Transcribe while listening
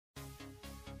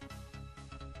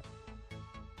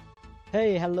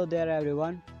Hey, hello there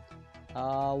everyone.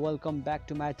 Welcome back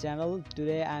to my channel.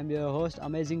 Today I'm your host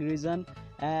Amazing Reason,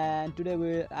 and today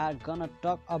we are gonna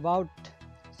talk about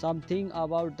something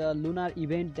about the lunar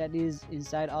event that is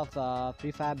inside of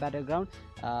Free Fire Battleground,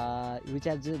 which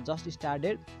has just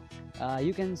started.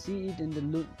 You can see it in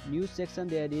the news section.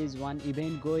 There is one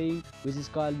event going which is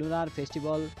called Lunar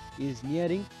Festival is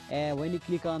nearing, and when you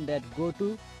click on that go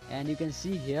to, and you can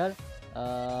see here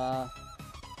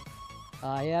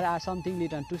uh, here are something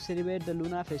written to celebrate the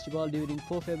Lunar Festival during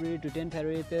 4 February to 10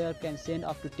 February. Player can send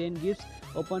up to 10 gifts.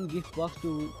 Open gift box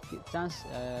to chance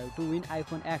to win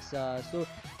iPhone X.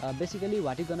 Basically,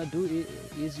 what you're gonna do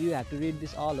is you have to read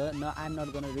this all. No, I'm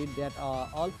not gonna read that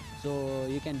all. So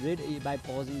you can read it by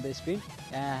pausing the screen.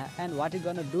 And what you're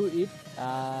gonna do is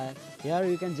here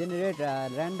you can generate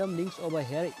random links over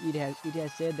here. It has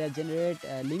said that generate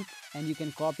link, and you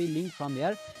can copy link from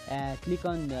here. Click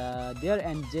on there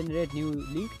and generate new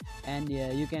link, and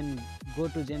you can go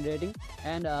to generating.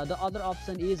 And the other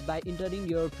option is by entering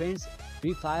your friend's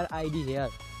Free Fire ID here,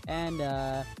 and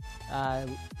uh,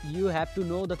 you have to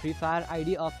know the Free Fire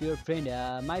ID of your friend.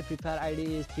 My Free Fire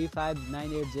ID is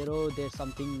 35980. There's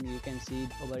something you can see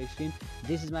over your screen.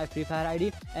 This is my Free Fire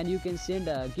ID, and you can send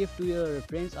a gift to your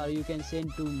friends, or you can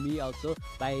send to me also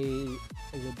by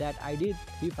that ID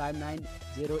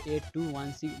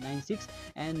 359082196,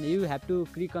 and you have to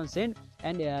click on send,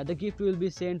 and the gift will be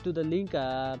sent to the link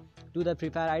to the Free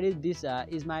Fire ID. This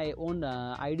is my own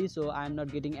ID, so I'm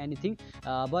not getting anything,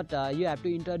 but you have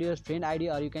to enter your friend ID,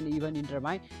 or you can even enter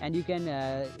mine, and you can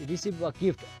receive a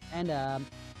gift. And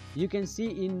you can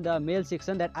see in the mail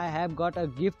section that I have got a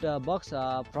gift box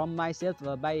from myself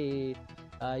by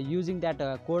using that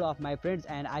code of my friends,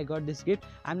 and I got this gift.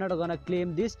 I'm not gonna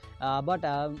claim this, but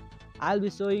I'll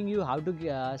be showing you how to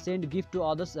send gift to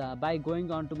others by going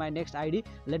on to my next ID.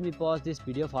 Let me pause this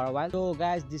video for a while. So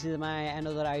guys, this is my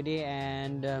another ID,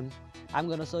 and I'm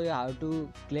gonna show you how to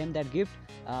claim that gift.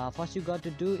 First you got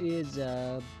to do is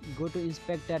go to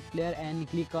inspect that player and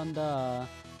click on the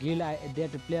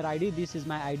that player ID. This is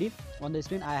my ID on the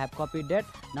screen. I have copied that.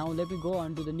 Now let me go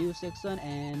on to the news section,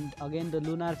 and again the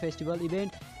Lunar Festival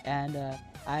event, and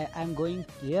I am going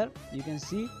here. You can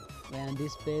see when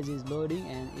this page is loading,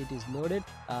 and it is loaded.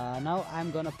 Now I'm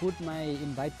gonna put my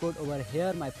invite code over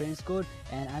here, my friend's code,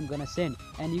 and I'm gonna send,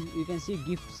 and you can see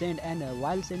gift sent. And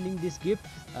while sending this gift,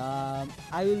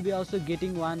 I will be also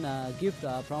getting one gift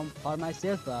for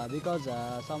myself, because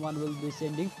someone will be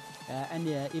sending, and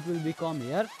it will become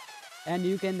here. And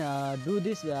you can do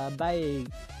this by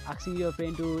asking your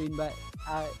friend to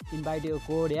invite your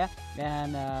code, yeah,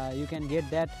 and you can get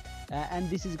that. And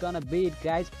this is gonna be it,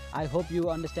 guys. I hope you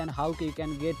understand how you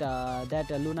can get that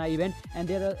Luna event. And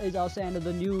there is also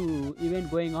another new event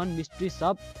going on, mystery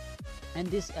shop, and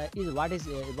this is what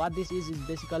this is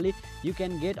basically you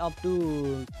can get up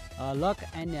to luck.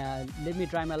 And let me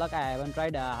try my luck. I haven't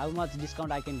tried how much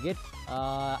discount I can get.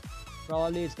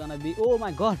 Probably it's gonna be, oh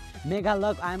my god, mega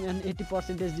luck. I'm on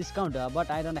 80% discount, but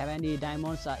I don't have any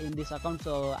diamonds in this account,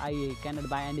 so I cannot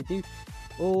buy anything.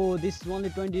 Oh, this is only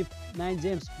 29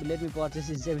 gems. Let me purchase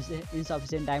this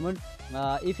insufficient diamond.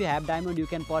 If you have diamond, you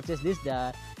can purchase this.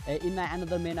 In my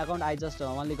another main account, I just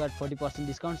only got 40%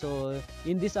 discount, so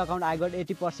in this account I got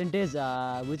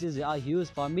 80%, which is huge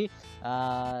for me.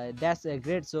 That's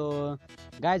great. So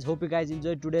guys, hope you guys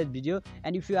enjoyed today's video,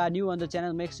 and if you are new on the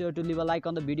channel, make sure to leave a like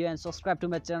on the video and subscribe to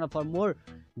my channel for more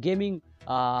gaming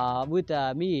with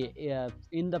me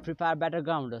in the Free Fire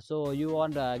Battleground. So you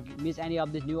won't miss any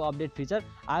of this new update feature.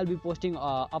 I'll be posting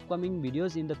upcoming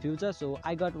videos in the future. So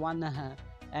I got one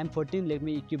M14. Let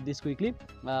me equip this quickly.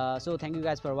 So thank you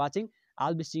guys for watching.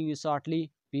 I'll be seeing you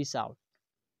shortly. Peace out.